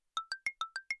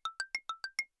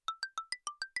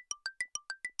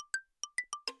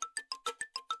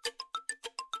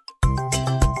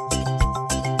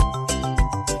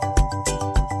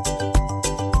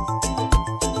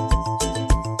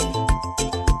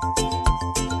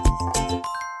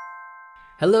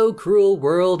Hello, cruel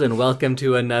world, and welcome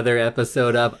to another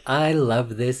episode of I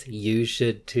Love This, You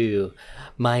Should Too.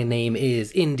 My name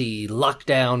is Indy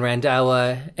Lockdown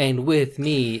Randawa, and with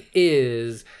me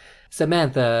is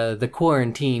Samantha, the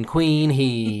Quarantine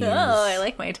Queen. Oh, I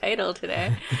like my title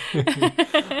today.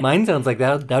 Mine sounds like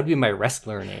that would be my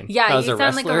wrestler name. Yeah, you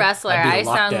sound like a wrestler. I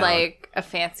sound Lockdown. like a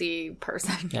fancy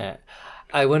person. Yeah.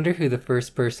 I wonder who the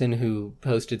first person who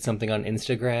posted something on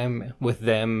Instagram with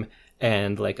them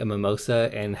and like a mimosa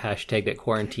and hashtagged it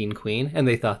Quarantine Queen, and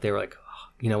they thought they were like, oh,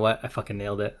 you know what? I fucking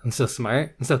nailed it. I'm so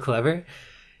smart. I'm so clever.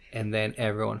 And then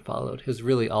everyone followed. It was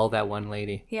really all that one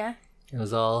lady. Yeah. It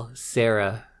was all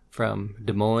Sarah from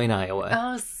Des Moines, Iowa.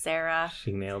 Oh, Sarah.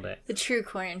 She nailed it. The true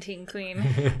quarantine queen.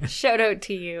 Shout out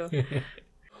to you.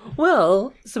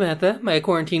 Well, Samantha, my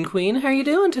Quarantine Queen, how are you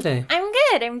doing today?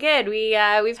 I'm good.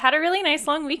 We've had a really nice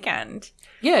long weekend.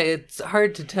 Yeah, it's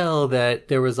hard to tell that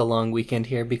there was a long weekend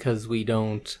here because we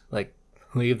don't,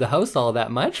 leave the house all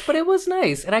that much, but it was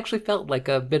nice. It actually felt like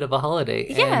a bit of a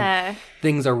holiday. Yeah. And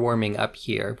things are warming up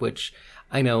here, which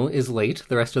I know is late,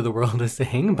 the rest of the world is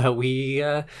saying, but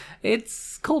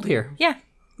it's cold here. Yeah,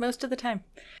 most of the time.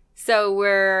 So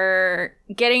we're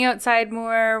getting outside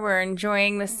more, we're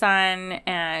enjoying the sun,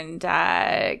 and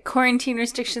quarantine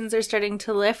restrictions are starting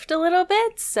to lift a little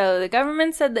bit. So the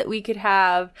government said that we could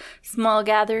have small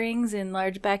gatherings in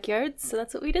large backyards. So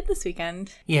that's what we did this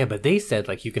weekend. Yeah, but they said,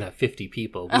 you can have 50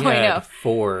 people. We I know. had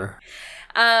 4.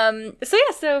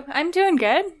 So I'm doing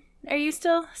good. Are you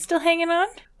still hanging on?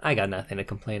 I got nothing to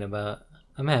complain about.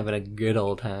 I'm having a good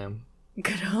old time.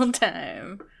 Good old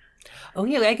time. Oh,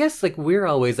 yeah, I guess, we're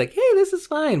always hey, this is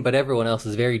fine, but everyone else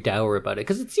is very dour about it,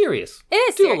 because it's serious. It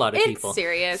is to a lot of it's people. It's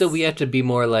serious. So we have to be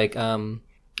more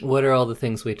what are all the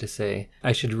things we have to say?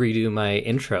 I should redo my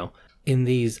intro. In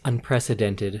these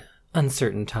unprecedented,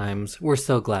 uncertain times, we're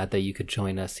so glad that you could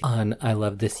join us on I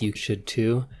Love This, You Should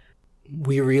Too.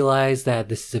 We realize that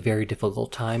this is a very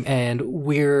difficult time, and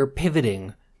we're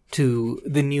pivoting to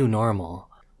the new normal.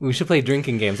 We should play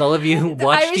drinking games. All of you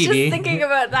watch TV. I was just thinking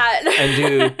about that.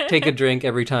 And take a drink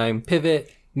every time.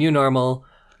 Pivot, new normal,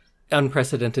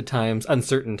 unprecedented times,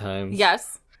 uncertain times.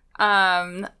 Yes.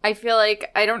 I feel like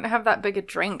I don't have that big a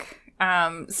drink.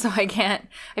 So I can't.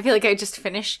 I feel like I just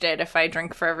finished it if I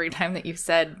drink for every time that you've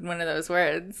said one of those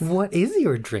words. What is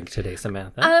your drink today,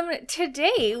 Samantha?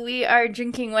 Today we are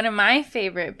drinking one of my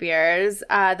favorite beers,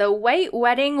 the White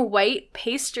Wedding White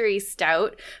Pastry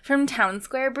Stout from Town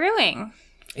Square Brewing.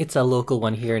 It's a local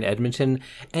one here in Edmonton,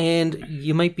 and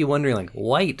you might be wondering,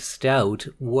 white stout,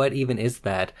 what even is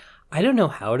that? I don't know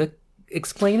how to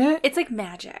explain it. It's like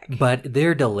magic. But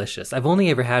they're delicious. I've only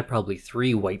ever had probably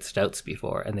 3 white stouts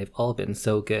before, and they've all been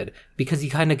so good. Because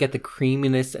you kind of get the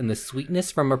creaminess and the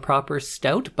sweetness from a proper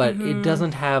stout, but it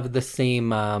doesn't have the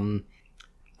same...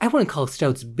 I wouldn't call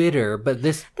stouts bitter, but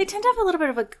this... They tend to have a little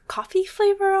bit of a coffee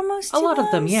flavor almost to A lot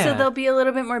of them, yeah. So they'll be a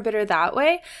little bit more bitter that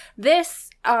way. This,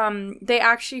 they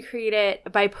actually create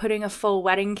it by putting a full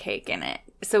wedding cake in it.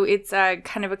 So it's a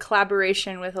kind of a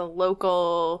collaboration with a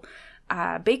local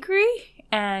bakery.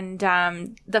 And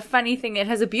the funny thing, it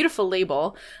has a beautiful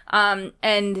label.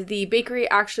 And the bakery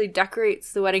actually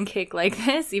decorates the wedding cake like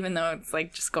this, even though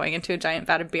it's just going into a giant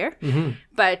vat of beer. Mm-hmm.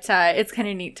 But it's kind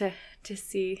of neat to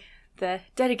see the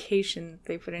dedication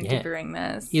they put into brewing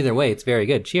this. Either way, it's very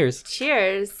good. Cheers.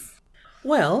 Cheers.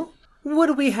 Well, what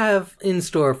do we have in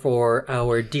store for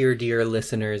our dear, dear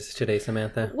listeners today,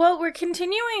 Samantha? Well, we're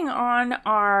continuing on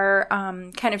our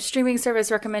kind of streaming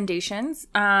service recommendations.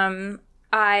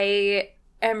 I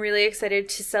am really excited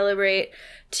to celebrate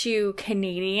 2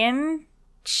 Canadian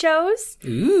shows.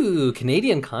 Ooh,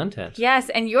 Canadian content. Yes,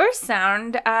 and yours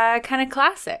sound kind of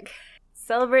classic.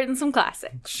 Celebrating some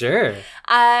classics. Sure.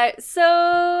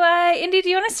 So, Indy, do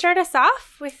you want to start us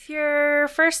off with your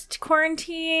first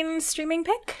quarantine streaming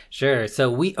pick? Sure. So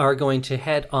we are going to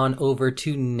head on over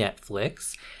to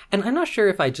Netflix. And I'm not sure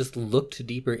if I just looked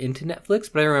deeper into Netflix,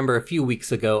 but I remember a few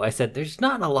weeks ago I said there's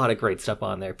not a lot of great stuff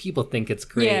on there. People think it's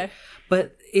great. Yeah.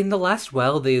 But in the last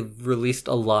while, they've released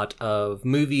a lot of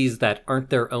movies that aren't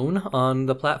their own on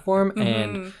the platform. Mm-hmm.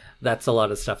 And that's a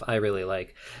lot of stuff I really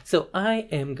like. So I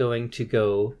am going to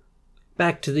go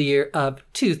back to the year of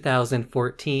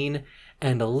 2014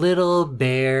 and a little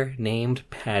bear named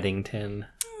Paddington.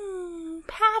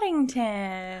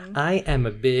 Paddington. I am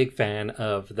a big fan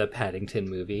of the Paddington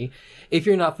movie. If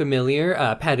you're not familiar,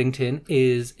 Paddington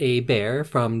is a bear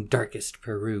from darkest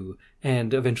Peru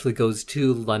and eventually goes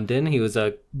to London. He was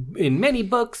in many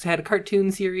books, had a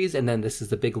cartoon series, and then this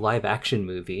is a big live action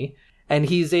movie. And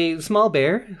he's a small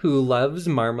bear who loves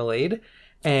marmalade.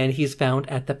 And he's found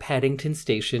at the Paddington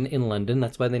Station in London.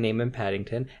 That's why they name him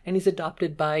Paddington. And he's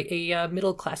adopted by a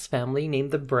middle-class family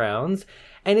named the Browns.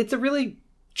 And it's a really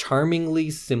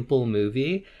charmingly simple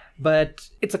movie. But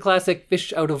it's a classic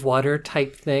fish out of water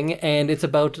type thing. And it's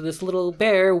about this little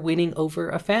bear winning over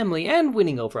a family and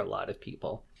winning over a lot of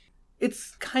people.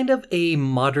 It's kind of a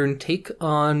modern take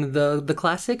on the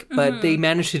classic, but they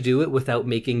managed to do it without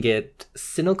making it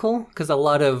cynical, because a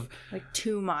lot of... Like,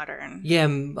 too modern. Yeah,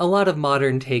 a lot of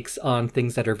modern takes on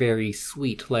things that are very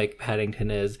sweet, like Paddington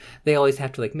is. They always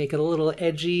have to, like, make it a little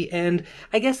edgy, and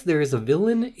I guess there is a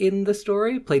villain in the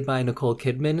story, played by Nicole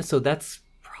Kidman, so that's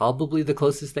probably the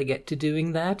closest they get to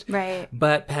doing that. Right.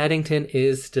 But Paddington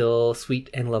is still sweet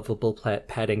and lovable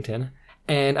Paddington.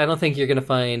 And I don't think you're going to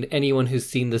find anyone who's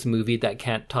seen this movie that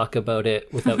can't talk about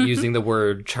it without using the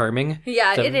word charming.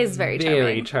 Yeah, it is very charming.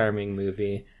 Very charming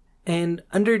movie. And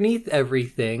underneath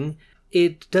everything,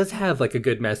 it does have like a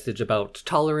good message about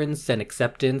tolerance and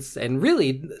acceptance. And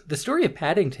really, the story of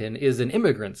Paddington is an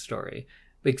immigrant story.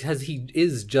 Because he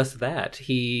is just that.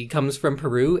 He comes from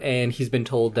Peru, and he's been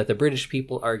told that the British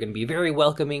people are going to be very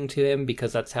welcoming to him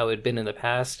because that's how it had been in the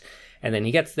past. And then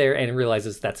he gets there and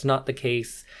realizes that's not the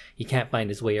case. He can't find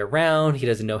his way around. He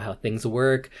doesn't know how things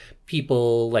work.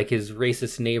 People, like his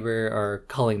racist neighbor, are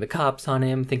calling the cops on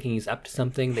him, thinking he's up to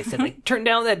something. They said, like, turn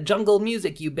down that jungle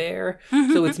music, you bear.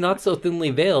 So it's not so thinly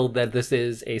veiled that this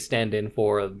is a stand-in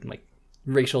for, like,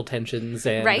 racial tensions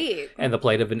and the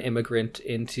plight of an immigrant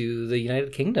into the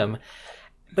United Kingdom.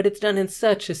 But it's done in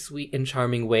such a sweet and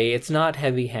charming way. It's not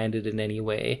heavy-handed in any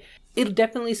way. It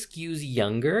definitely skews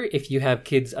younger if you have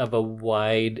kids of a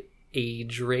wide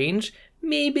age range.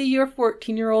 Maybe your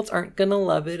 14-year-olds aren't going to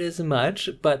love it as much,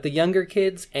 but the younger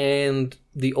kids and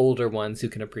the older ones who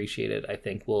can appreciate it, I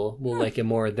think, will like it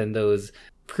more than those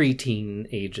preteen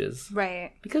ages.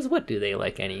 Right. Because what do they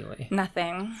like anyway?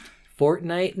 Nothing.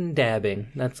 Fortnite and dabbing.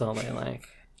 That's all they like.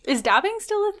 Is dabbing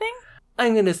still a thing?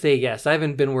 I'm going to say yes. I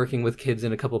haven't been working with kids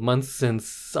in a couple months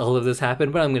since all of this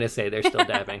happened, but I'm going to say they're still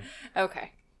dabbing.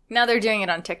 Okay. Now they're doing it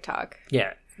on TikTok.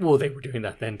 Yeah. Well, they were doing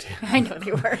that then, too. I know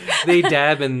they were. They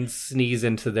dab and sneeze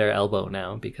into their elbow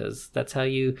now, because that's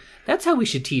how we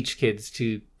should teach kids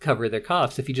to cover their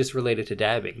coughs. If you just relate it to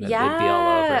dabbing, then they'd be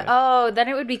all over it. Oh, then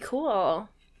it would be cool.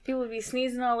 People would be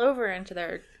sneezing all over into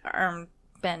their arm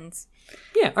bends.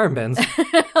 Yeah, arm bends.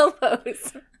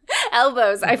 Elbows.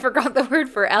 Elbows. I forgot the word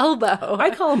for elbow. I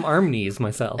call them arm knees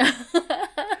myself.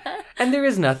 And there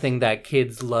is nothing that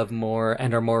kids love more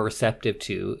and are more receptive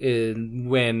to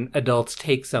when adults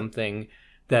take something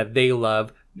that they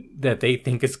love, that they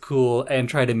think is cool, and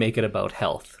try to make it about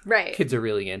health. Right. Kids are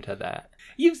really into that.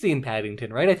 You've seen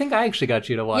Paddington, right? I think I actually got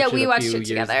you to watch it. Yeah, we watched it years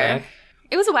together. Back.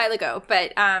 It was a while ago,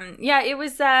 but yeah, it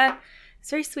was it's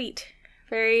very sweet,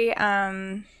 very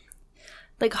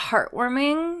like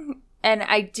heartwarming. And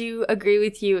I do agree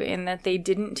with you in that they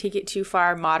didn't take it too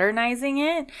far modernizing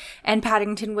it, and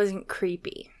Paddington wasn't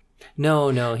creepy. No,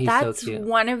 he's That's so cute.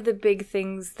 one of the big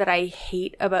things that I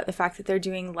hate about the fact that they're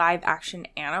doing live action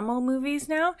animal movies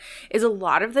now, is a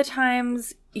lot of the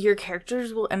times your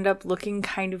characters will end up looking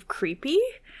kind of creepy,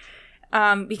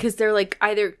 because they're like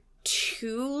either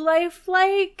too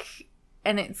lifelike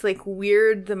and it's like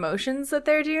weird the motions that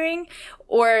they're doing,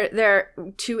 or they're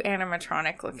too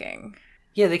animatronic looking.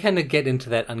 Yeah, they kind of get into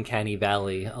that uncanny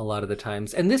valley a lot of the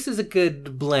times. And this is a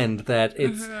good blend that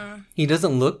it's... He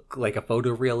doesn't look like a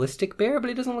photorealistic bear, but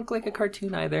he doesn't look like a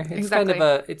cartoon either. It's exactly. kind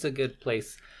of it's a good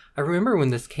place. I remember when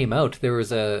this came out, there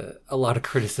was a lot of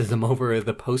criticism over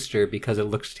the poster because it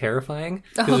looked terrifying.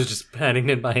 Because it was just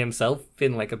Paddington by himself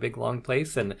in like a big long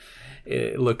place, and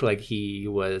it looked like he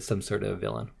was some sort of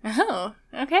villain. Oh,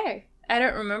 okay. I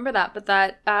don't remember that, but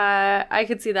that I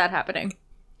could see that happening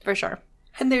for sure.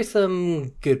 And there's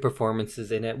some good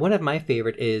performances in it. One of my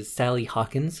favorite is Sally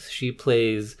Hawkins. She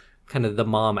plays kind of the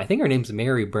mom. I think her name's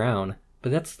Mary Brown,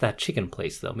 but that's that chicken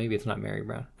place, though. Maybe it's not Mary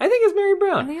Brown. I think it's Mary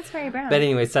Brown. I think it's Mary Brown. But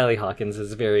anyway, Sally Hawkins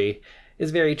is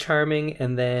very charming.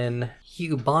 And then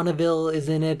Hugh Bonneville is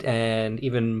in it, and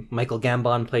even Michael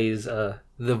Gambon plays the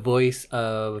voice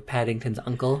of Paddington's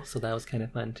uncle. So that was kind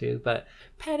of fun, too. But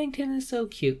Paddington is so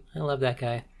cute. I love that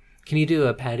guy. Can you do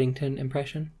a Paddington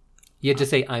impression? You had to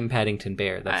say, I'm Paddington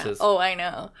Bear. That's his... Oh, I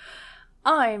know.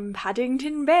 I'm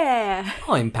Paddington Bear.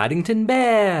 I'm Paddington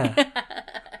Bear.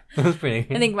 That was pretty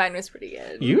good. I think mine was pretty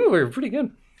good. You were pretty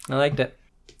good. I liked it.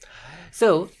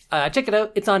 So, check it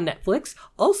out. It's on Netflix.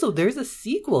 Also, there's a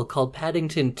sequel called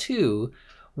Paddington 2,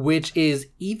 which is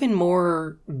even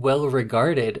more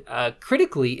well-regarded.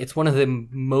 Critically, it's one of the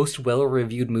most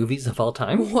well-reviewed movies of all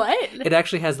time. What? It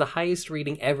actually has the highest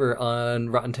rating ever on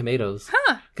Rotten Tomatoes.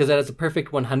 Huh. Because that has a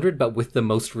perfect 100, but with the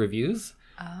most reviews.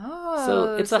 Oh.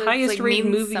 So it's the highest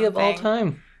rated movie of all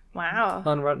time. Wow.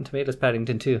 On Rotten Tomatoes,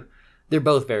 Paddington 2. They're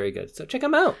both very good, so check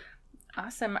them out.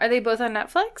 Awesome. Are they both on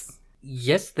Netflix?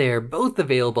 Yes, they're both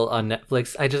available on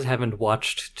Netflix. I just haven't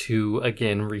watched 2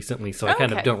 again recently, so I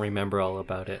kind of don't remember all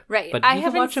about it. Right. But you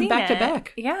can watch them back to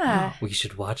back. Yeah. We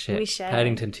should watch it. We should.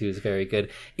 Paddington 2 is very good.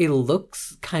 It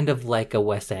looks kind of like a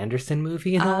Wes Anderson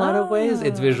movie in a lot of ways.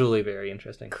 It's visually very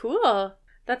interesting. Cool.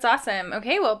 That's awesome.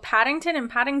 Okay, well, Paddington and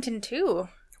Paddington 2.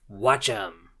 Watch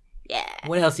them. Yeah.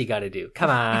 What else you gotta do? Come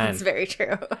on. That's very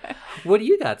true. What do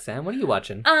you got, Sam? What are you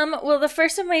watching? Well, the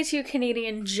first of my 2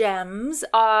 Canadian gems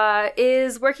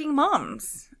is Working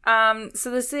Moms.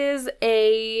 So this is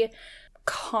a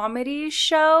comedy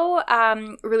show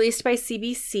released by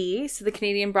CBC, so the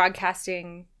Canadian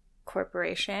Broadcasting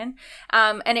Corporation.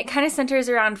 And it kind of centers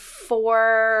around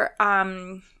 4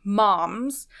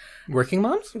 moms. Working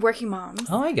moms? Working moms.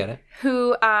 Oh, I get it.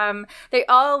 Who, they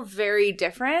all very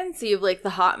different. So you have like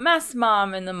the hot mess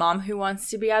mom and the mom who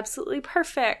wants to be absolutely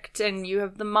perfect. And you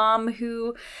have the mom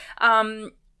who,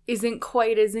 isn't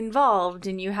quite as involved.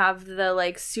 And you have the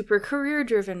like super career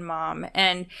driven mom.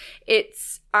 And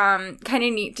it's, kind of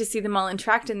neat to see them all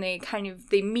interact, and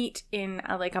they meet in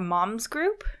like a mom's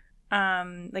group.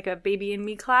 Like a baby and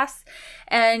me class,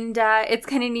 and it's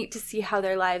kind of neat to see how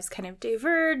their lives kind of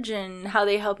diverge and how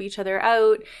they help each other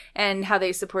out and how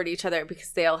they support each other,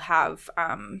 because they all have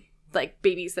like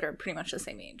babies that are pretty much the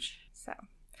same age. So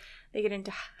they get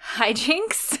into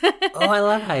hijinks. Oh, I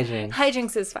love hijinks.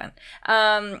 Hijinks is fun.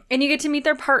 And you get to meet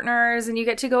their partners, and you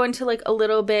get to go into like a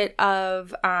little bit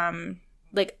of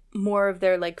like more of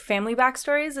their like family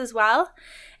backstories as well.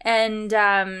 And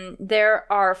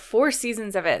there are 4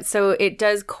 seasons of it, so it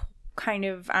does kind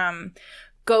of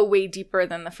go way deeper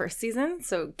than the first season.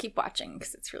 So keep watching,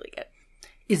 because it's really good.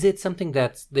 Is it something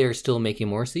that they're still making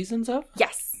more seasons of?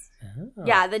 Yes. Oh.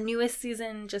 Yeah, the newest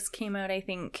season just came out, I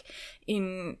think,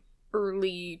 in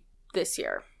earlier this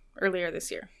year,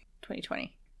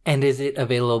 2020. And is it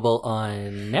available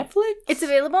on Netflix? It's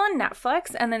available on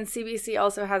Netflix, and then CBC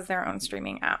also has their own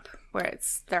streaming app where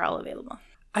they're all available.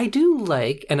 I do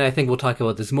like, and I think we'll talk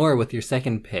about this more with your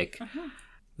second pick,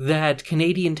 that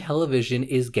Canadian television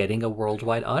is getting a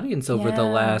worldwide audience over the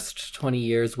last 20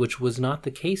 years, which was not the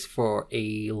case for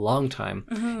a long time.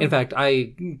 In fact,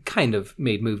 I kind of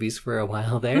made movies for a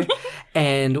while there,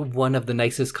 and one of the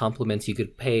nicest compliments you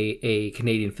could pay a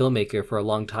Canadian filmmaker for a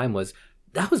long time was,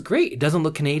 that was great. It doesn't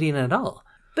look Canadian at all.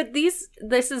 But this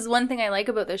is one thing I like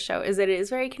about this show, is it is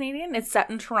very Canadian. It's set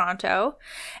in Toronto,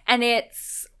 and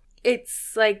it's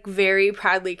like very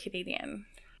proudly Canadian.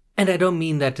 And I don't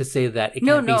mean that to say that it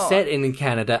can't be set in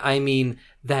Canada. I mean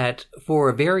that for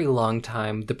a very long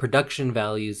time, the production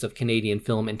values of Canadian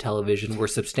film and television were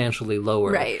substantially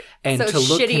lower. Right. And so to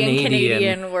look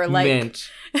Canadian were like... meant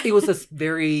it was a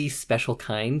very special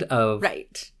kind of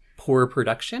poor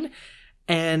production.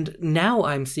 And now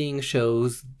I'm seeing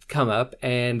shows come up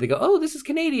and they go, oh, this is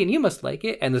Canadian, you must like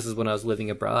it. And this is when I was living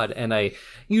abroad, and I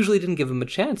usually didn't give them a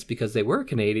chance because they were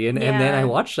Canadian. And then I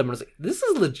watched them and I was like, this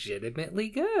is legitimately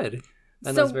good.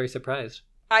 And I was very surprised.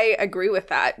 I agree with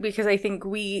that, because I think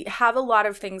we have a lot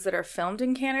of things that are filmed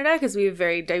in Canada because we have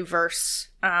very diverse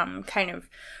kind of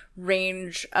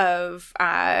range of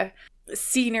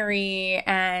scenery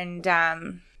and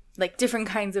like different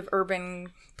kinds of urban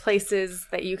places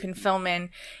that you can film in.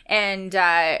 And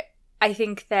I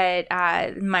think that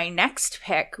my next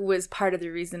pick was part of the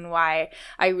reason why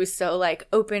I was so like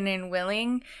open and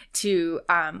willing to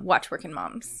watch Working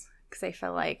Moms, because I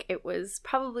felt like it was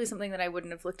probably something that I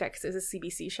wouldn't have looked at because it was a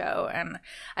CBC show, and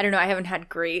I don't know, I haven't had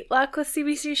great luck with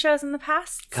CBC shows in the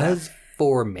past. Because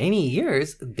for many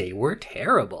years, they were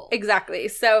terrible. Exactly.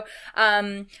 So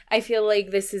I feel like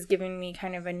this has given me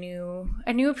kind of a new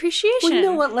appreciation. Well, you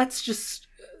know what? Let's just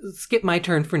skip my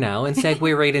turn for now and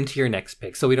segue right into your next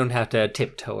pick so we don't have to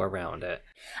tiptoe around it.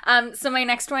 So my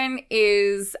next one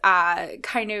is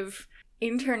kind of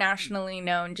internationally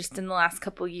known just in the last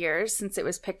couple years, since it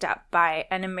was picked up by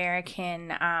an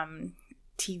American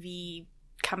TV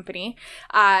company.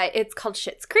 It's called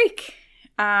Schitt's Creek.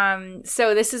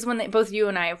 So this is one that both you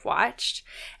and I have watched,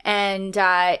 and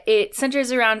it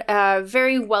centers around a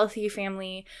very wealthy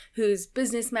family whose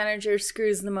business manager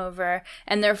screws them over,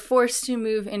 and they're forced to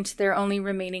move into their only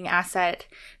remaining asset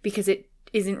because it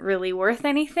isn't really worth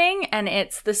anything, and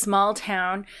it's the small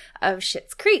town of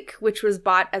Schitt's Creek, which was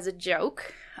bought as a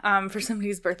joke for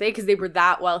somebody's birthday, because they were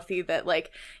that wealthy that like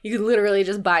you could literally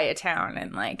just buy a town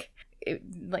and like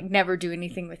never do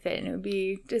anything with it, and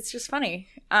it's just funny.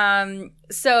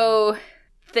 So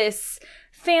this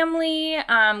family,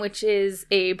 which is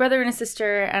a brother and a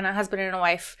sister and a husband and a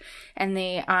wife, and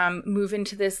they move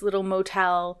into this little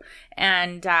motel,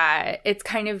 and it's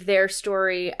kind of their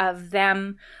story of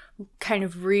them kind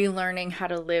of relearning how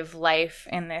to live life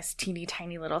in this teeny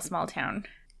tiny little small town.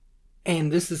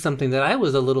 And this is something that I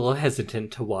was a little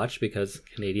hesitant to watch because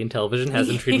Canadian television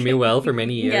hasn't treated me well for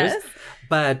many years. Yes.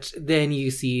 But then you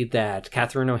see that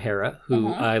Catherine O'Hara, who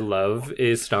I love,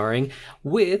 is starring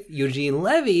with Eugene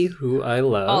Levy, who I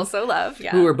love. Also love,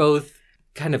 yeah. Who are both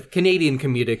kind of Canadian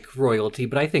comedic royalty,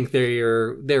 but I think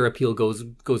their appeal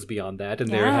goes beyond that,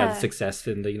 and they had success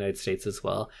in the United States as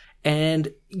well.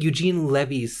 And Eugene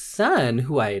Levy's son,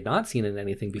 who I had not seen in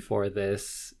anything before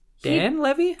this, Dan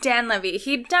Levy? Dan Levy.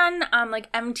 He'd done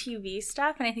like MTV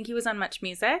stuff, and I think he was on Much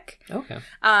Music. Okay.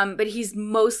 But he's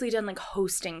mostly done like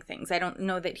hosting things. I don't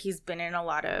know that he's been in a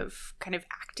lot of kind of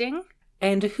acting.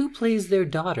 And who plays their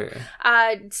daughter?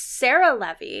 Sarah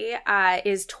Levy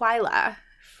is Twyla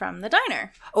from The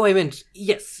Diner. Oh, I meant,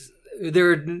 yes.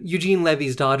 Eugene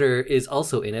Levy's daughter is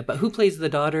also in it, but who plays the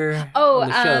daughter on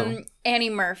the show? Annie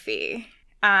Murphy.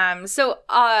 So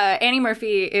Annie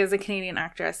Murphy is a Canadian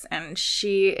actress, and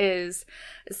she is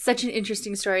such an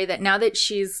interesting story that now that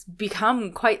she's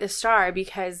become quite the star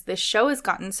because the show has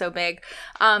gotten so big,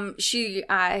 she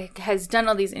has done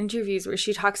all these interviews where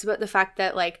she talks about the fact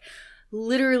that like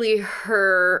literally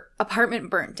her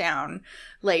apartment burnt down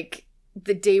like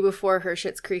the day before her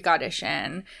Schitt's Creek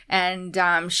audition, and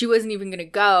she wasn't even gonna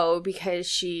go because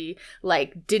she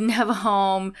like didn't have a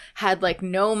home, had like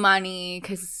no money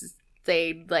because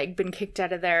they'd like been kicked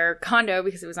out of their condo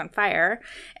because it was on fire,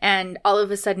 and all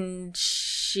of a sudden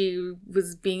she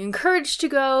was being encouraged to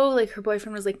go. Like her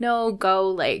boyfriend was like, no, go,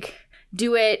 like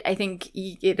do it, I think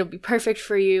it'll be perfect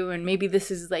for you, and maybe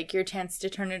this is like your chance to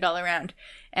turn it all around.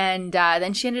 And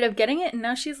then she ended up getting it, and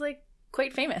now she's like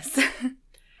quite famous.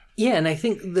 Yeah, and I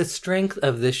think the strength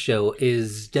of this show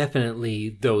is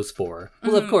definitely those four.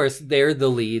 Well, of course, they're the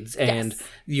leads, and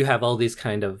you have all these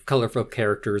kind of colorful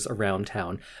characters around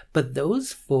town. But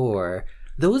those four,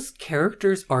 those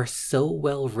characters are so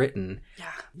well written.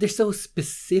 Yeah. They're so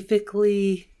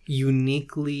specifically,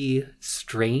 uniquely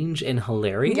strange and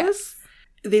hilarious. Yes.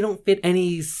 They don't fit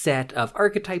any set of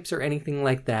archetypes or anything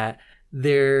like that.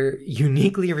 They're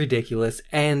uniquely ridiculous,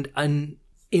 and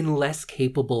in less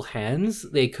capable hands,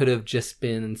 they could have just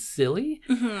been silly.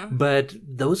 But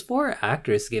those four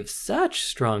actors give such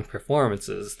strong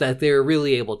performances that they're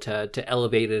really able to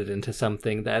elevate it into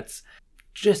something that's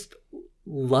just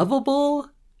lovable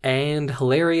and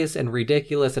hilarious and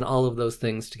ridiculous and all of those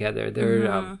things together.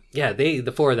 They're,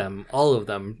 the four of them, all of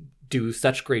them, do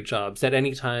such great jobs. At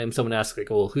any time someone asks, like,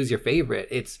 well, who's your favorite?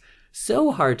 It's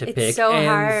so hard to pick. It's so and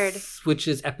hard.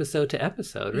 Switches episode to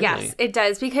episode, really. Yes, it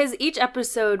does, because each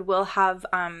episode will have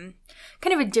kind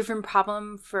of a different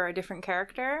problem for a different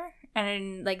character,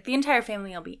 and like the entire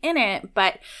family will be in it,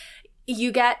 but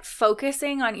you get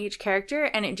focusing on each character,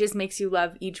 and it just makes you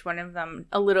love each one of them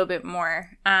a little bit more.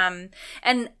 And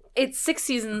it's 6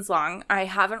 seasons long. I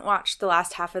haven't watched the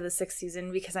last half of the 6th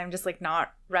season because I'm just like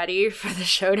not ready for the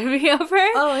show to be over.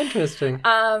 Oh, interesting.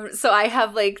 So I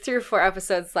have like 3 or 4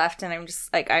 episodes left, and I'm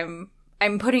just like I'm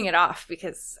putting it off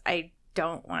because I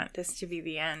don't want this to be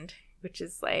the end, which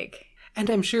is like. And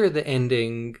I'm sure the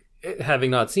ending, having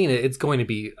not seen it, it's going to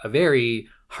be a very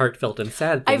heartfelt and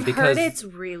sad thing. I've heard it's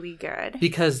really good.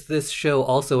 Because this show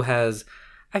also has,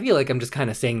 I feel like I'm just kind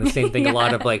of saying the same thing a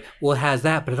lot of like, well, it has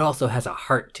that, but it also has a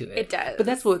heart to it. It does. But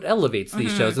that's what elevates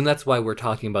these shows, and that's why we're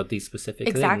talking about these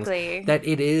specific things. That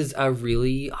it is a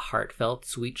really heartfelt,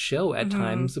 sweet show at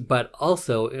times, but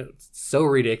also it's so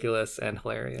ridiculous and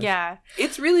hilarious. Yeah.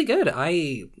 It's really good.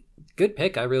 Good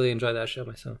pick. I really enjoy that show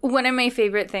myself. One of my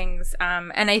favorite things,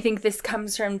 and I think this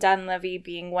comes from Dan Levy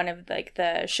being one of like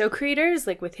the show creators,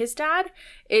 like with his dad,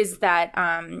 is that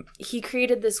he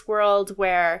created this world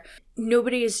where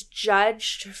nobody is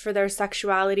judged for their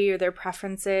sexuality or their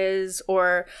preferences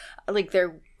or like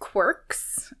their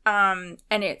quirks, and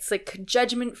it's like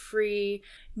judgment free.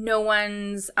 No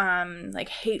one's like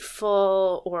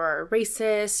hateful or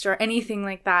racist or anything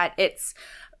like that. It's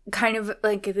kind of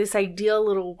like this ideal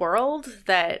little world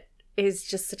that is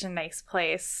just such a nice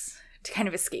place to kind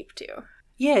of escape to.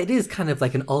 Yeah, it is kind of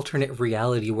like an alternate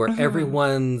reality where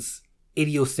everyone's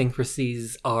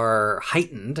idiosyncrasies are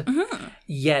heightened,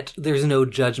 yet there's no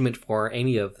judgment for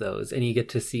any of those, and you get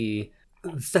to see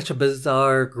such a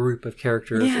bizarre group of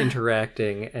characters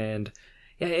interacting, and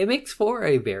yeah, it makes for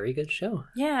a very good show.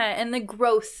 Yeah, and the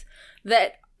growth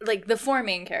that like the 4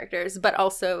 main characters, but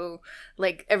also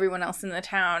like everyone else in the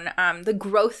town, the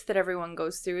growth that everyone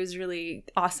goes through is really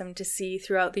awesome to see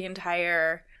throughout the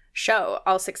entire show.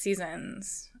 All 6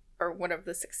 seasons or one of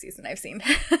the 6 seasons I've seen.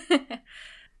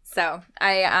 So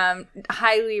I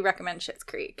highly recommend Schitt's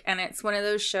Creek, and it's one of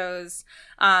those shows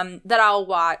that I'll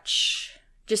watch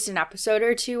just an episode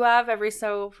or two of every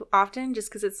so often, just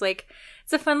because it's like,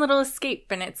 it's a fun little escape,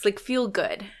 and it's like feel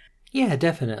good. Yeah,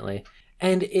 definitely.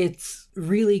 And it's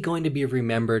really going to be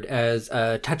remembered as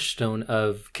a touchstone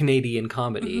of Canadian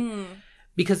comedy. Mm-hmm.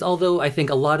 Because although I think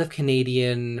a lot of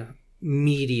Canadian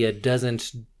media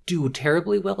doesn't do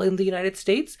terribly well in the United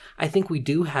States, I think we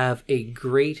do have a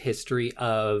great history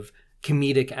of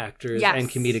comedic actors and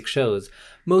comedic shows.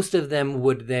 Most of them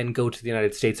would then go to the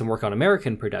United States and work on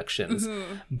American productions.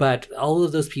 Mm-hmm. But all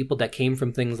of those people that came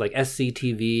from things like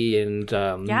SCTV and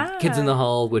Kids in the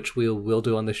Hall, which we'll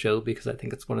do on the show because I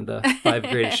think it's one of the 5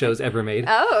 greatest shows ever made.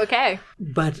 Oh, okay.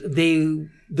 But the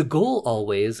goal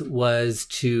always was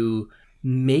to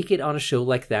make it on a show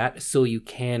like that so you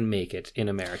can make it in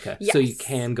America. Yes. So you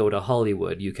can go to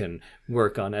Hollywood. You can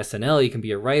work on SNL. You can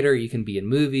be a writer. You can be in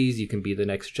movies. You can be the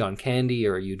next John Candy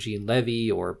or Eugene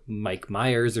Levy or Mike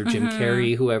Myers or Jim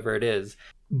Carrey, whoever it is.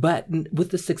 But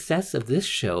with the success of this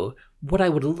show, what I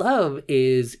would love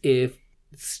is if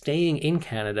staying in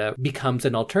Canada becomes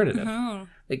an alternative. Mm-hmm.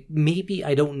 Like, maybe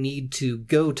I don't need to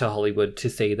go to Hollywood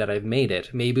to say that I've made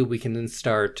it. Maybe we can then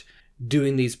start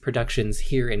doing these productions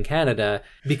here in Canada,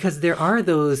 because there are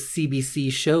those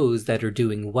CBC shows that are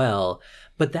doing well,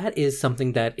 but that is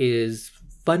something that is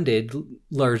funded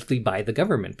largely by the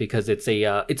government, because it's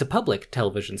a public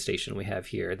television station we have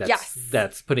here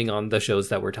that's putting on the shows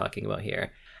that we're talking about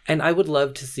here. And I would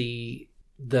love to see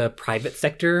the private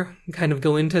sector kind of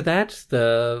go into that,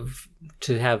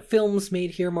 to have films made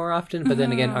here more often. But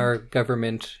then again, our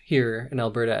government here in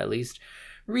Alberta, at least,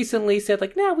 recently said,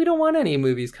 like, we don't want any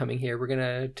movies coming here. We're going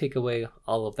to take away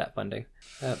all of that funding.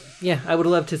 I would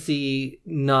love to see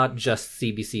not just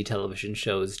CBC television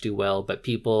shows do well, but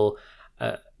people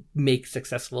make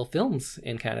successful films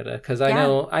in Canada. Because I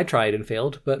know I tried and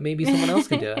failed, but maybe someone else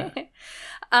can do it.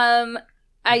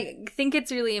 I think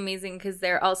it's really amazing because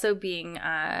they're also being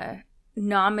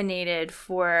nominated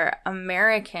for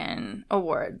American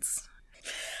awards.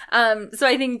 So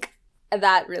I think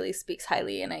that really speaks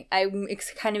highly, and I'm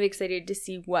kind of excited to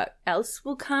see what else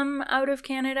will come out of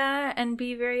Canada and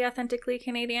be very authentically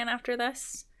Canadian after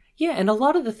this. Yeah, and a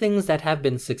lot of the things that have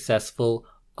been successful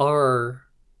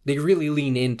they really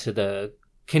lean into the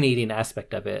Canadian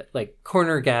aspect of it. Like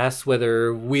Corner Gas,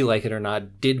 whether we like it or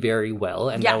not, did very well,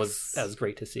 and that was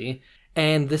great to see.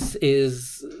 And this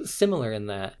is similar in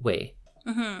that way.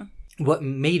 Mm-hmm. What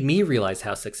made me realize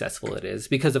how successful it is,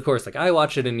 because of course, like, I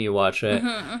watch it and you watch it,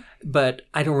 but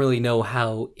I don't really know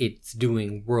how it's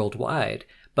doing worldwide.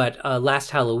 But last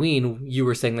Halloween, you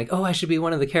were saying, like, oh, I should be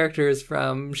one of the characters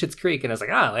from Schitt's Creek. And I was like,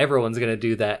 everyone's going to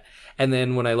do that. And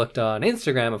then when I looked on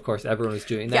Instagram, of course, everyone was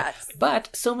doing that. Yes. But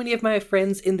so many of my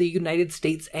friends in the United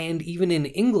States and even in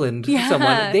England,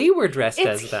 they were dressed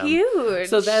as them. It's huge.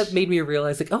 So that made me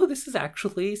realize, like, oh, this is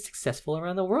actually successful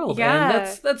around the world. Yeah.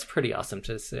 And that's pretty awesome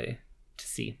to see.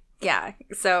 Yeah.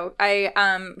 So I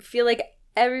feel like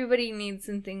everybody needs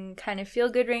something kind of feel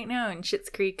good right now, and Schitt's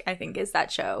Creek, I think, is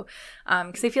that show.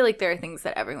 Because I feel like there are things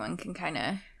that everyone can kind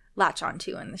of latch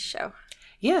onto in this show.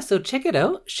 Yeah, so check it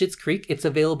out, Schitt's Creek. It's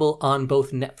available on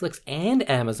both Netflix and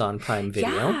Amazon Prime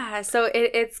Video. Yeah, so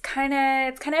it's kind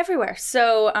of everywhere.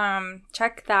 So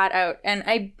check that out. And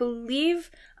I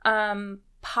believe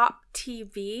Pop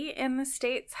TV in the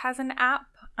States has an app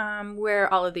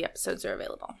where all of the episodes are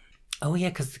available. Oh, yeah,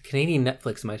 because the Canadian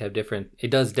Netflix might have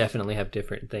it does definitely have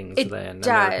different things than American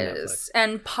Netflix.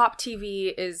 And Pop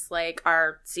TV is like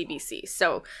our CBC.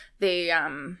 So they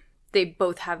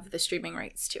both have the streaming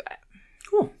rights to it.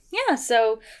 Cool. Yeah,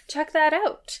 so check that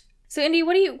out. So, Indy,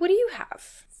 what do you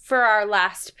have for our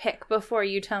last pick before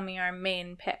you tell me our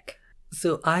main pick?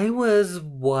 So I was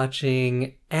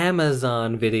watching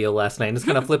Amazon Video last night and just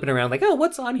kind of flipping around like, oh,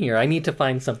 what's on here? I need to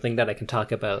find something that I can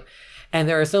talk about. And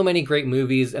there are so many great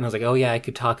movies, and I was like, oh yeah, I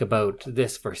could talk about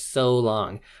this for so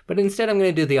long. But instead, I'm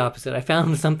going to do the opposite. I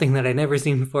found something that I'd never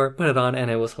seen before, put it on, and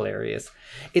it was hilarious.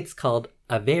 It's called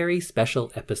A Very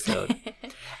Special Episode.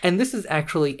 And this is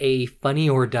actually a Funny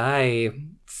or Die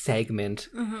segment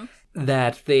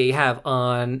that they have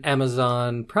on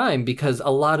Amazon Prime, because a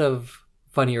lot of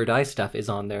Funny or Die stuff is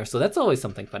on there. So that's always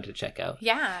something fun to check out.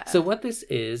 Yeah. So what this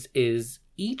is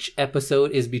each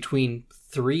episode is between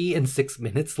 3 and 6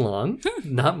 minutes long,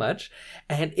 not much.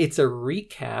 And it's a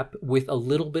recap with a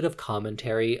little bit of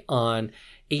commentary on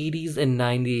 80s and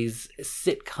 90s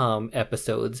sitcom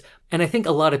episodes. And I think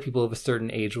a lot of people of a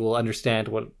certain age will understand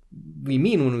what we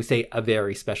mean when we say a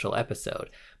very special episode,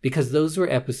 because those were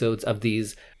episodes of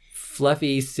these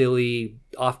fluffy, silly,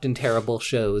 often terrible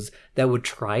shows that would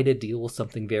try to deal with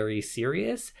something very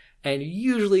serious. And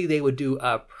usually they would do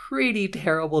a pretty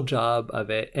terrible job of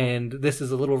it. And this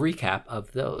is a little recap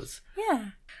of those. Yeah.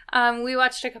 We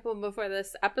watched a couple before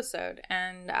this episode,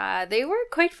 and they were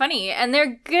quite funny. And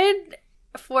they're good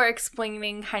for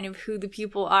explaining kind of who the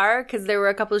people are, because there were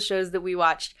a couple of shows that we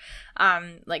watched,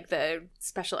 like the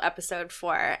special episode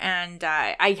for, and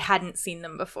I hadn't seen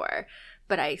them before,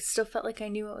 but I still felt like I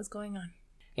knew what was going on.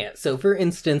 Yeah, so for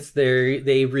instance,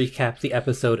 they recap the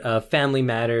episode of Family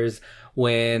Matters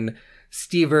when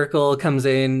Steve Urkel comes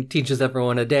in, teaches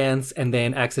everyone to dance, and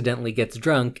then accidentally gets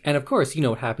drunk. And of course, you know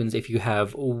what happens if you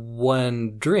have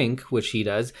one drink, which he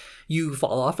does, you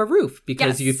fall off a roof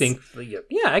because you think,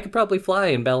 yeah, I could probably fly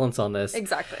and balance on this.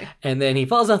 Exactly. And then he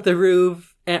falls off the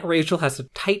roof. Aunt Rachel has to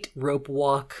tightrope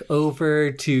walk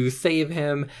over to save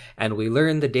him, and we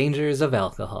learn the dangers of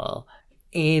alcohol.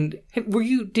 And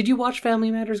did you watch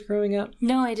Family Matters growing up?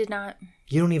 No, I did not.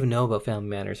 You don't even know about Family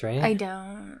Matters, right? I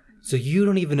don't. So you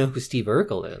don't even know who Steve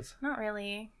Urkel is? Not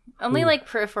really. Only like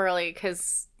peripherally,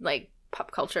 because like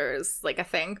pop culture is like a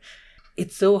thing.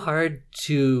 It's so hard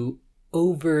to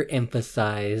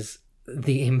overemphasize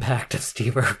the impact of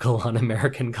Steve Urkel on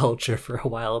American culture for a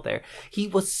while there. He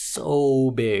was so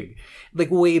big,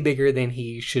 like way bigger than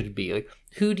he should be. Like,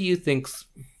 who do you think's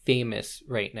famous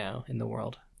right now in the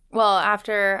world? Well,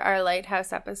 after our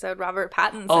Lighthouse episode, Robert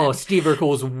Pattinson. Oh, Steve Urkel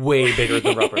was way bigger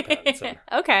than Robert Pattinson.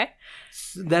 Okay.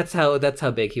 That's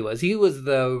how big he was. He was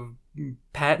the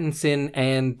Pattinson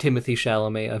and Timothée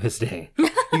Chalamet of his day.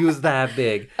 He was that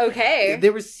big. Okay.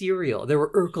 There was cereal. There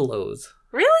were Urkelos.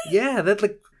 Really? Yeah, that's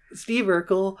like Steve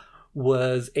Urkel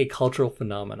was a cultural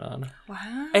phenomenon.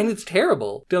 Wow. And it's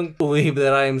terrible. Don't believe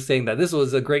that I am saying that this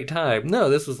was a great time. No,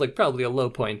 this was like probably a low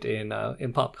point in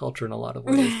pop culture in a lot of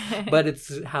ways. But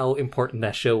it's how important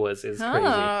that show is crazy.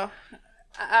 I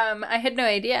had no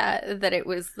idea that it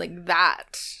was like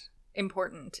that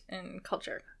important in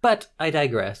culture. But I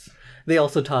digress. They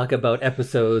also talk about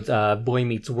episodes Boy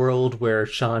Meets World where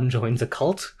Sean joins a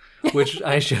cult, which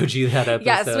I showed you that episode.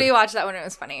 Yes, we watched that one. It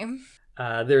was funny.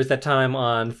 There's that time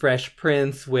on Fresh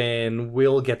Prince when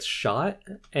Will gets shot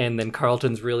and then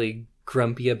Carlton's really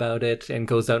grumpy about it and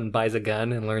goes out and buys a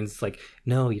gun and learns like,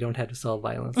 no, you don't have to solve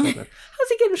violence. How's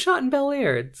he getting shot in Bel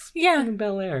Air? It's in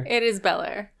Bel Air. It is Bel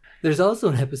Air. There's also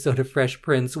an episode of Fresh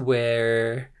Prince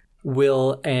where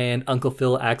Will and Uncle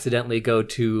Phil accidentally go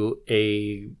to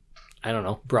a, I don't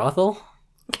know, brothel.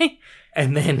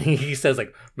 And then he says,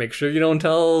 like, make sure you don't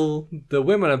tell the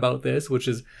women about this, which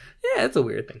is, yeah, it's a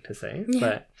weird thing to say. Yeah.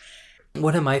 But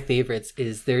one of my favorites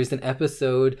is there's an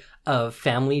episode of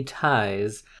Family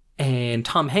Ties, and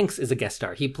Tom Hanks is a guest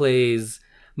star. He plays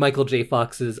Michael J.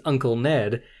 Fox's Uncle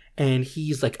Ned, and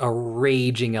he's like a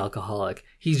raging alcoholic.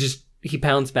 He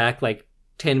pounds back like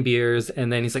 10 beers,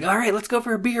 and then he's like, all right, let's go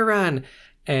for a beer run.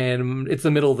 And it's the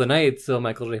middle of the night, so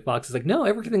Michael J. Fox is like, no,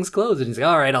 everything's closed. And he's like,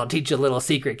 all right, I'll teach you a little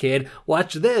secret, kid.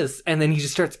 Watch this. And then he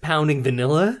just starts pounding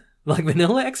vanilla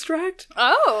extract.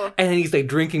 Oh. And then he's like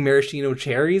drinking maraschino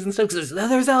cherries and stuff because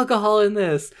there's alcohol in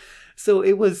this. So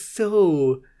it was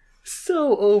so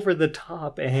over the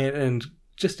top and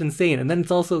just insane. And then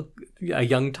it's also a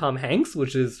young Tom Hanks,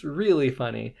 which is really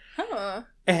funny. Huh.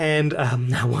 And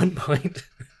at one point...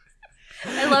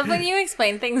 I love when you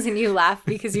explain things and you laugh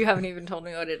because you haven't even told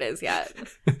me what it is yet.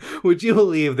 Would you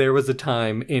believe there was a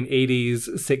time in 80s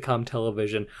sitcom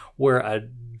television where a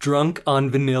drunk on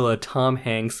vanilla Tom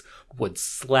Hanks would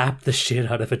slap the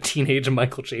shit out of a teenage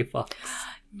Michael J. Fox?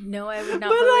 No, I would not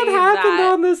but believe that happened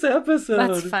on this episode.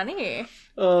 That's funny.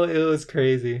 Oh, it was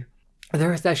crazy.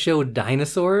 There was that show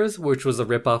Dinosaurs, which was a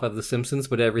ripoff of The Simpsons,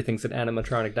 but everything's an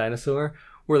animatronic dinosaur,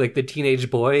 where like the teenage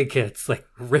boy gets like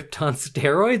ripped on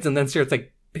steroids and then starts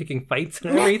like picking fights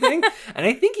and everything. And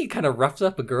I think he kind of roughs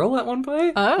up a girl at one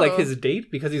point, like his date,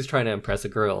 because he's trying to impress a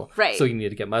girl. Right. So you need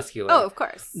to get muscular. Oh, of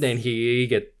course. Then he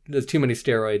does too many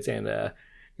steroids and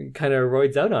kind of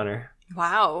roids out on her.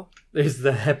 Wow. There's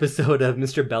the episode of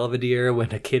Mr. Belvedere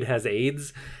when a kid has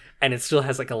AIDS and it still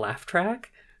has like a laugh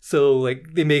track. So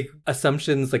like they make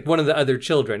assumptions, like one of the other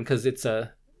children, because it's an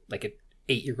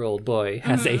 8-year-old boy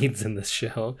has AIDS in this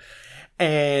show.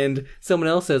 And someone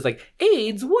else says like,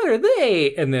 AIDS, what are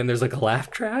they? And then there's like a laugh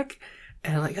track.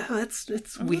 And I'm like, oh, it's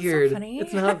weird. That's not funny.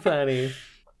 It's not funny.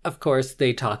 Of course,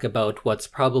 they talk about what's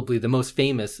probably the most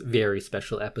famous, very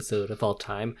special episode of all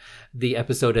time. The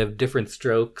episode of Different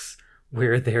Strokes,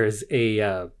 where there's just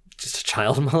a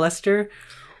child molester,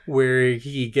 where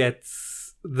he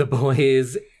gets the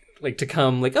boys like to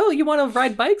come like, oh, you want to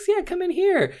ride bikes? Yeah, come in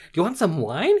here. Do you want some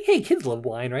wine? Hey, kids love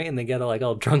wine, right? And they get like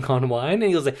all drunk on wine. And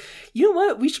he was like, you know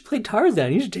what? We should play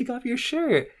Tarzan. You should take off your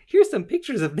shirt. here's some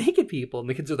pictures of naked people. And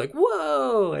the kids are like,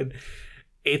 whoa. And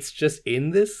it's just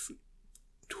in this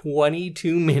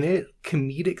 22-minute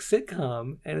comedic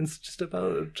sitcom, and it's just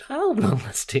about child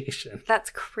molestation. That's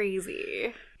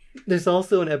crazy. There's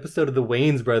also an episode of the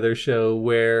Wayans Brothers show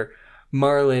where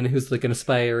Marlon, who's like an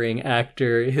aspiring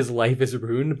actor, his life is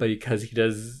ruined because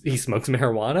he smokes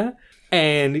marijuana.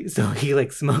 And so he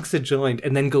like smokes a joint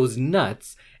and then goes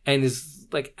nuts and is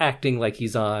like acting like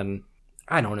he's on,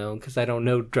 I don't know, because I don't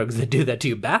know drugs that do that to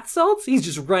you. Bath salts? He's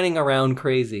just running around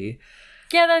crazy.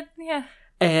 Yeah.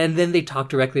 And then they talk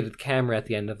directly to the camera at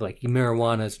the end of like,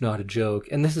 marijuana is not a joke.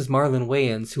 And this is Marlon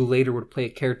Wayans, who later would play a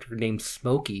character named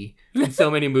Smokey in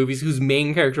so many movies, whose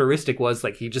main characteristic was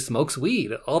like he just smokes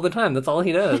weed all the time. That's all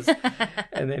he does.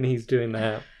 And then he's doing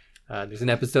that. There's an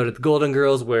episode of The Golden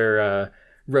Girls where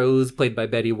Rose, played by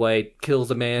Betty White, kills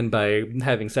a man by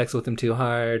having sex with him too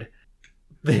hard.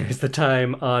 There's the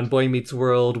time on Boy Meets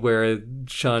World where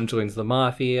Sean joins the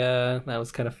mafia. That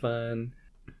was kind of fun.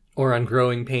 Or on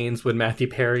Growing Pains when Matthew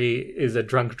Perry is a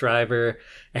drunk driver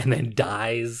and then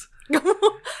dies.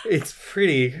 It's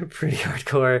pretty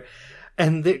hardcore.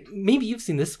 And maybe you've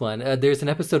seen this one. There's an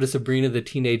episode of Sabrina the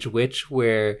Teenage Witch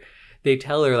where they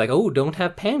tell her, like, oh, don't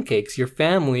have pancakes. Your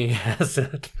family has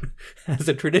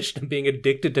a tradition of being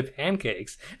addicted to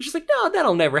pancakes. And she's like, no,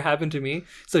 that'll never happen to me.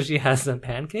 So she has some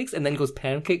pancakes and then goes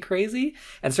pancake crazy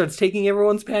and starts taking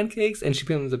everyone's pancakes, and she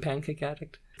becomes a pancake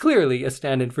addict. Clearly a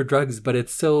stand-in for drugs, but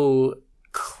it's so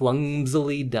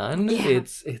clumsily done. Yeah.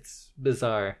 It's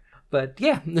bizarre. But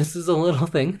yeah, this is a little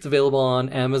thing. It's available on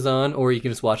Amazon, or you can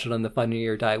just watch it on the Funny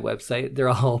or Die website. They're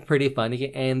all pretty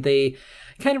funny, and they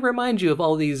kind of remind you of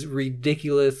all these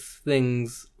ridiculous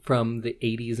things from the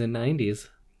 80s and 90s.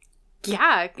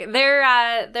 Yeah,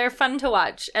 they're fun to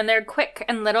watch, and they're quick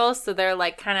and little, so they're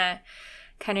like kind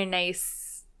of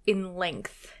nice in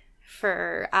length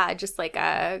for just like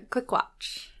a quick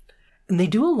watch. And they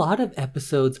do a lot of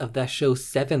episodes of that show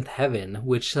Seventh Heaven,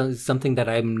 which is something that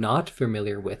I'm not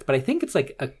familiar with. But I think it's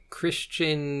like a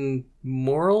Christian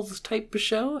morals type of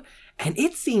show. And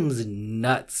it seems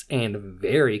nuts and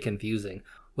very confusing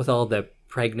with all the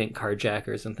pregnant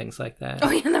carjackers and things like that. Oh,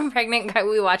 yeah, the pregnant car.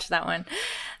 We watched that one.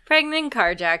 Pregnant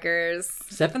carjackers.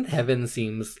 Seventh Heaven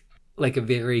seems like a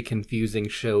very confusing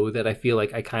show that I feel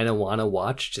like I kind of want to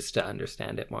watch just to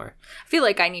understand it more. I feel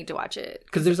like I need to watch it.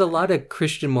 Because there's a lot of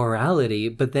Christian morality,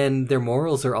 but then their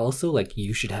morals are also like,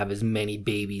 you should have as many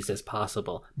babies as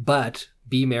possible, but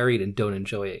be married and don't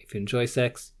enjoy it. If you enjoy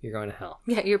sex, you're going to hell.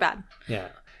 Yeah, you're bad. Yeah.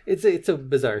 It's a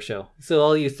bizarre show. So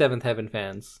all you Seventh Heaven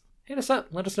fans, hit us up.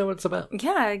 Let us know what it's about.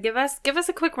 Yeah, give us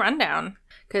a quick rundown,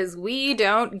 because we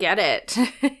don't get it.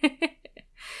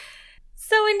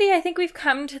 So, Indy, I think we've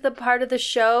come to the part of the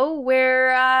show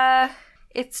where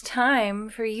it's time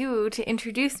for you to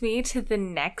introduce me to the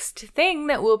next thing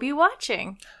that we'll be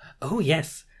watching. Oh,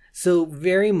 yes. So,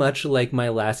 very much like my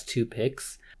last two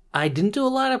picks, I didn't do a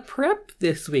lot of prep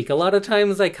this week. A lot of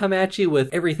times I come at you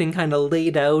with everything kind of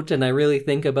laid out, and I really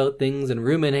think about things and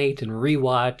ruminate and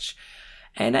rewatch.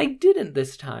 And I didn't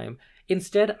this time.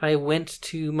 Instead, I went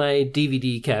to my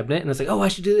DVD cabinet and I was like, oh, I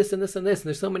should do this and this and this. And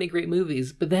there's so many great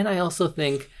movies. But then I also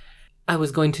think I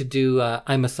was going to do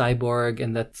I'm a Cyborg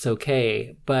and That's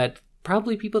Okay. But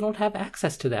probably people don't have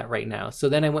access to that right now. So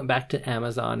then I went back to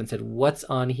Amazon and said, what's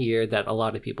on here that a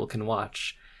lot of people can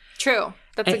watch? True.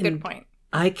 That's a good point.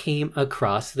 I came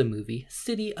across the movie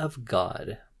City of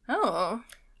God. Oh.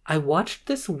 I watched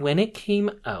this when it came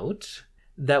out.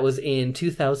 That was in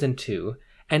 2002.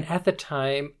 And at the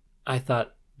time, I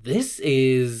thought, this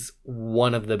is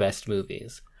one of the best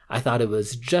movies. I thought it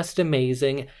was just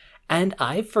amazing, and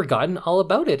I've forgotten all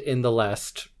about it in the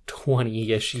last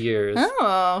 20-ish years.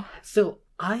 Oh. So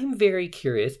I'm very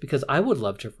curious, because I would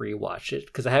love to rewatch it,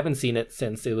 because I haven't seen it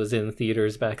since it was in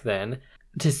theaters back then,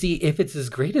 to see if it's as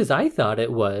great as I thought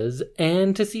it was,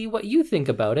 and to see what you think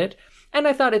about it. And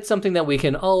I thought it's something that we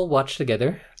can all watch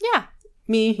together. Yeah.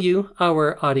 Me, you,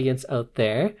 our audience out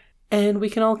there. And we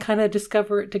can all kind of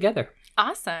discover it together.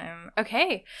 Awesome.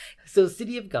 Okay. So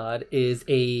City of God is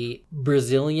a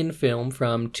Brazilian film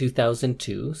from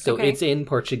 2002. So It's in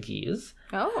Portuguese.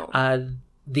 Oh.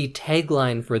 The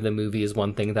tagline for the movie is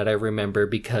one thing that I remember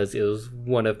because it was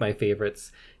one of my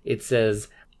favorites. It says,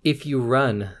 if you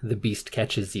run, the beast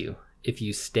catches you. If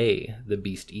you stay, the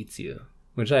beast eats you.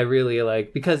 Which I really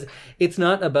like because it's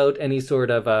not about any sort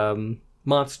of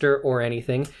monster or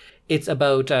anything. It's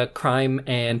about crime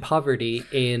and poverty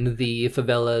in the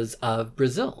favelas of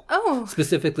Brazil. Oh.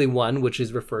 Specifically one which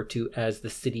is referred to as the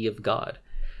City of God.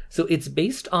 So it's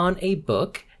based on a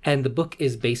book, and the book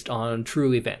is based on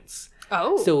true events.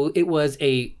 Oh. So it was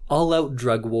a all-out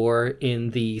drug war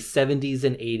in the 70s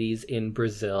and 80s in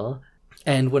Brazil.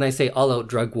 And when I say all-out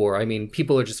drug war, I mean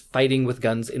people are just fighting with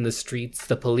guns in the streets.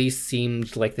 The police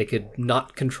seemed like they could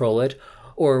not control it.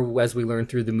 Or, as we learned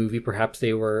through the movie, perhaps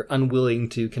they were unwilling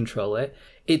to control it.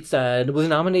 It was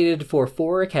nominated for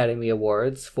 4 Academy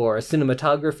Awards for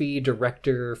cinematography,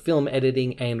 director, film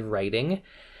editing, and writing.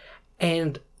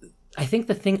 And I think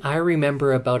the thing I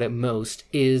remember about it most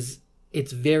is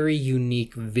its very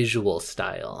unique visual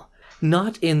style.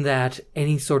 Not in that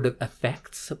any sort of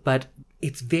effects, but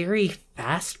it's very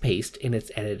fast-paced in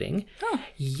its editing,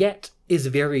 yet is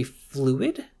very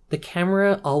fluid. The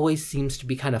camera always seems to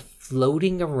be kind of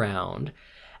floating around,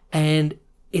 and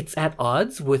it's at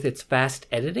odds with its fast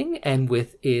editing and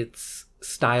with its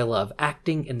style of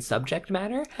acting and subject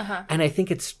matter. And I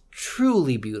think it's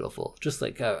truly beautiful, just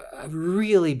like a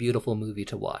really beautiful movie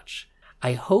to watch.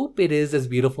 I hope it is as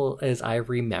beautiful as I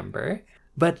remember,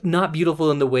 but not beautiful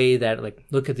in the way that, like,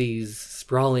 look at these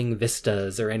sprawling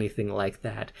vistas or anything like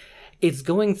that. It's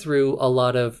going through a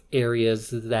lot of areas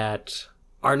that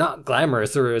are not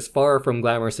glamorous or as far from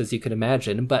glamorous as you could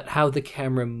imagine, but how the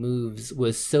camera moves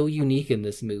was so unique in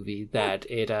this movie that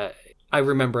I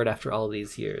remember it after all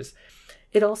these years.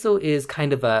 It also is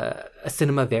kind of a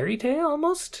cinema verite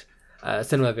almost.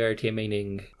 Cinema verite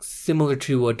meaning similar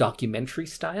to a documentary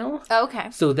style. Oh,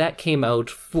 okay. So that came out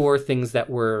for things that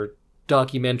were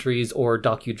documentaries or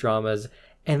docudramas,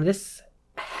 and this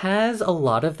has a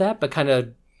lot of that, but kind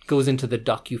of goes into the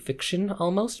docu-fiction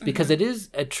almost, because it is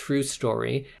a true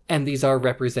story, and these are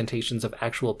representations of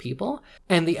actual people,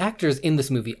 and the actors in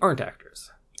this movie aren't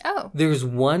actors. Oh. There's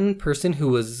one person who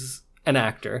was an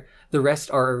actor. The rest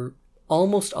are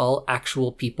almost all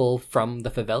actual people from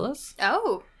the favelas.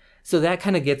 Oh. So that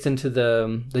kind of gets into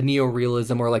the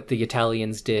neorealism, or like the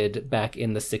Italians did back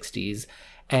in the 60s.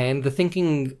 And the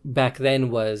thinking back then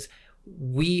was,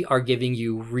 we are giving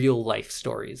you real life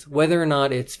stories. Whether or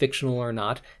not it's fictional or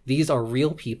not, these are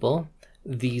real people.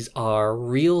 These are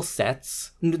real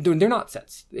sets. They're not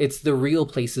sets. It's the real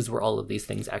places where all of these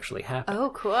things actually happen. Oh,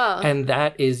 cool. And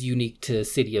that is unique to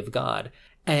City of God.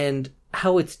 And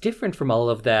how it's different from all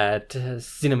of that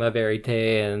cinema verite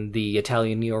and the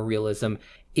Italian neorealism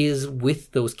is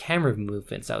with those camera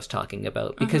movements I was talking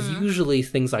about. Because usually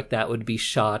things like that would be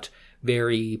shot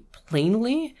very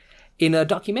plainly in a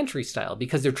documentary style,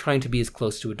 because they're trying to be as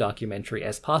close to a documentary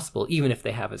as possible, even if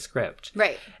they have a script.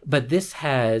 Right. But this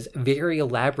has very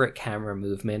elaborate camera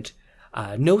movement,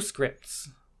 no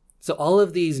scripts. So all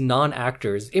of these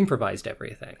non-actors improvised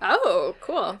everything. Oh,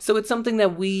 cool. So it's something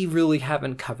that we really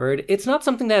haven't covered. It's not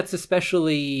something that's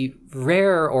especially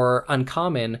rare or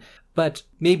uncommon, but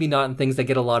maybe not in things that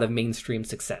get a lot of mainstream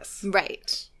success.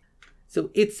 Right. So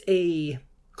it's a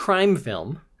crime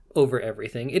film over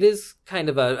everything. It is kind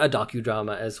of a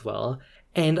docudrama as well.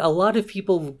 And a lot of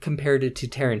people compared it to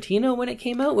Tarantino when it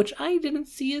came out, which I didn't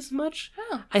see as much.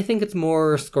 Oh. I think it's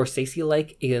more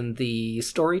Scorsese-like in the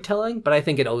storytelling, but I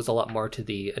think it owes a lot more to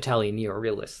the Italian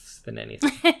neorealists than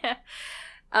anything.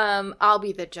 I'll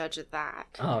be the judge of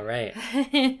that. All right.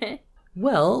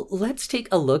 Well, let's take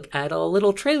a look at a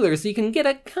little trailer so you can get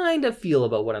a kind of feel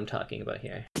about what I'm talking about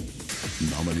here.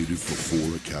 Nominated for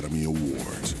 4 Academy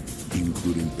Awards,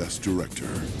 including Best Director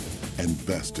and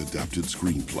Best Adapted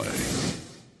Screenplay.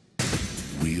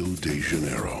 Rio de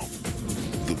Janeiro,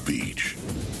 the beach,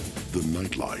 the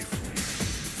nightlife,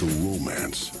 the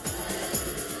romance.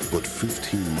 But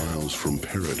 15 miles from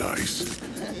paradise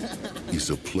is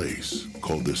a place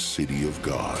called the City of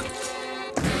God.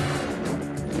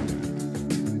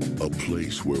 A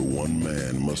place where one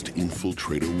man must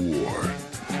infiltrate a war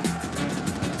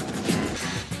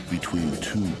between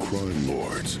 2 crime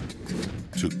lords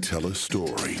to tell a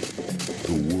story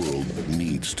the world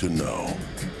needs to know.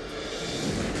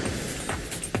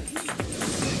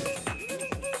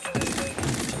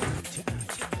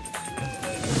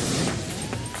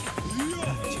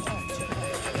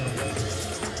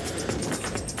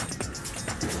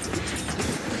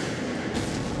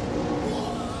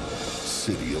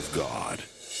 City of God.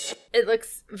 It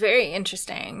looks very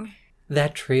interesting.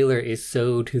 That trailer is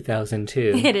so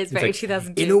 2002. It is It's very like,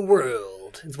 2002. In a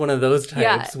world. It's one of those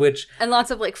types, which... And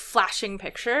lots of, like, flashing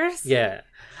pictures. Yeah.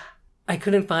 I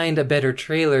couldn't find a better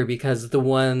trailer because the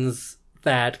ones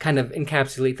that kind of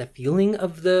encapsulate the feeling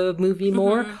of the movie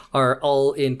more are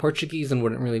all in Portuguese and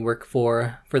wouldn't really work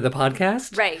for the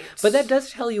podcast. Right. But that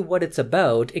does tell you what it's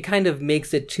about. It kind of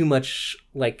makes it too much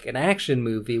like an action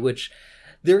movie, which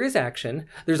there is action.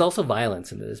 There's also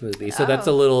violence in this movie. So that's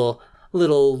a little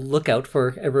lookout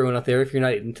for everyone out there if you're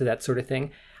not into that sort of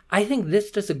thing. I think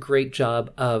this does a great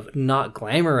job of not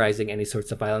glamorizing any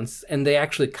sorts of violence, and they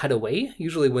actually cut away,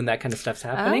 usually when that kind of stuff's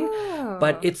happening. Oh.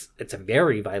 But it's a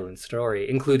very violent story,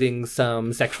 including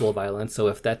some sexual violence, so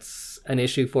if that's an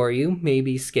issue for you,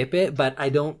 maybe skip it. But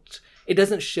it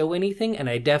doesn't show anything, and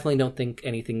I definitely don't think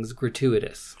anything's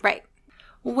gratuitous. Right.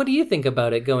 What do you think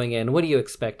about it going in? What are you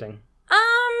expecting?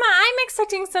 I'm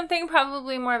expecting something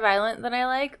probably more violent than I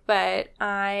like, but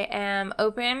I am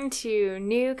open to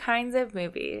new kinds of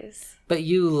movies. But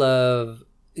you love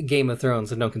Game of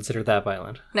Thrones and don't consider that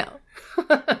violent. No.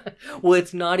 Well,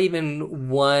 it's not even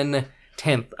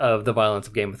 1/10 of the violence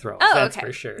of Game of Thrones. Oh, That's okay.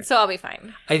 for sure. So I'll be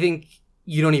fine. I think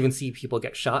you don't even see people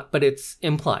get shot, but it's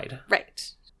implied.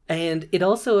 Right. And it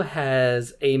also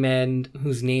has a man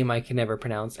whose name I can never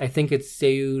pronounce. I think it's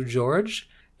Seu Jorge.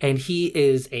 And he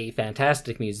is a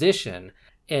fantastic musician.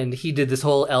 And he did this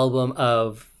whole album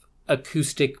of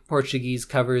acoustic Portuguese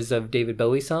covers of David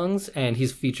Bowie songs. And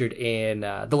he's featured in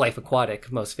The Life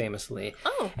Aquatic, most famously.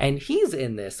 Oh. And he's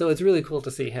in this, so it's really cool to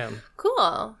see him.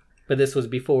 Cool. But this was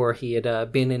before he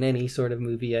had been in any sort of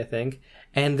movie, I think.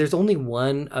 And there's only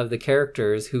one of the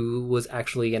characters who was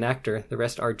actually an actor. The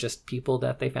rest are just people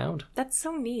that they found. That's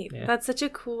so neat. Yeah. That's such a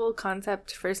cool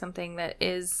concept for something that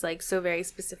is like so very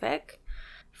specific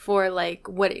for like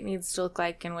what it needs to look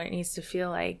like and what it needs to feel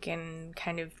like and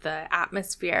kind of the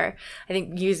atmosphere. I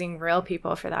think using real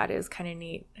people for that is kind of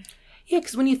neat. Yeah,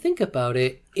 because when you think about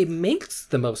it, it makes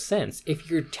the most sense. If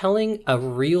you're telling a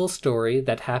real story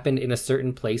that happened in a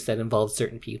certain place that involves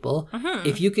certain people,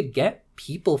 if you could get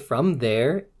people from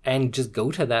there and just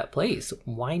go to that place,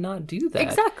 why not do that?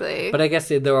 Exactly. But I guess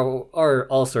there are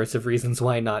all sorts of reasons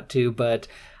why not to, but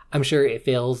I'm sure it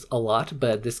fails a lot,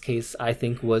 but this case I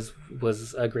think was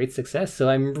a great success. So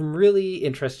I'm really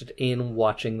interested in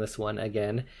watching this one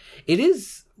again. It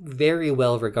is very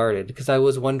well regarded because I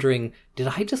was wondering, did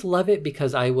I just love it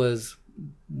because I was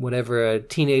a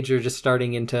teenager just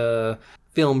starting into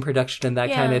film production and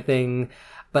that kind of thing?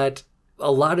 But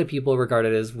a lot of people regard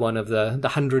it as one of the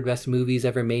 100 best movies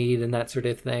ever made and that sort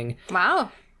of thing.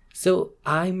 Wow. So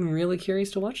I'm really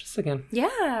curious to watch this again.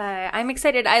 Yeah, I'm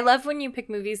excited. I love when you pick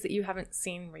movies that you haven't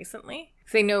seen recently.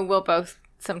 Because I know we'll both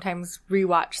sometimes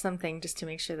rewatch something just to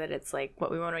make sure that it's like what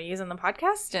we want to use on the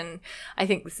podcast. And I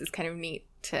think this is kind of neat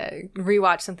to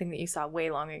rewatch something that you saw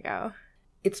way long ago.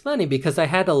 It's funny because I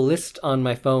had a list on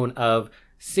my phone of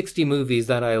 60 movies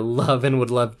that I love and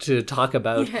would love to talk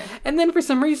about. And then for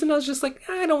some reason I was just like,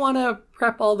 I don't want to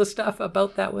prep all the stuff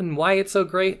about that one, why it's so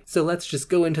great. So let's just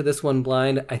go into this one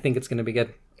blind. I think it's going to be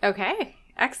good. Okay,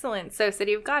 excellent. So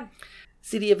City of God.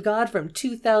 City of God from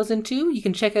 2002. You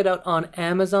can check it out on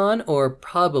Amazon or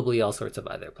probably all sorts of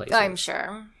other places. I'm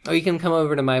sure. Or you can come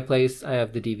over to my place. I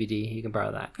have the DVD. You can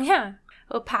borrow that. Yeah,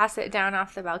 we'll pass it down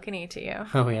off the balcony to you.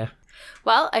 Oh, yeah.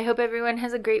 Well, I hope everyone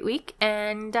has a great week,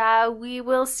 and we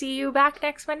will see you back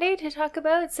next Monday to talk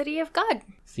about City of God.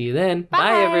 See you then. Bye.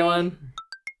 Bye everyone.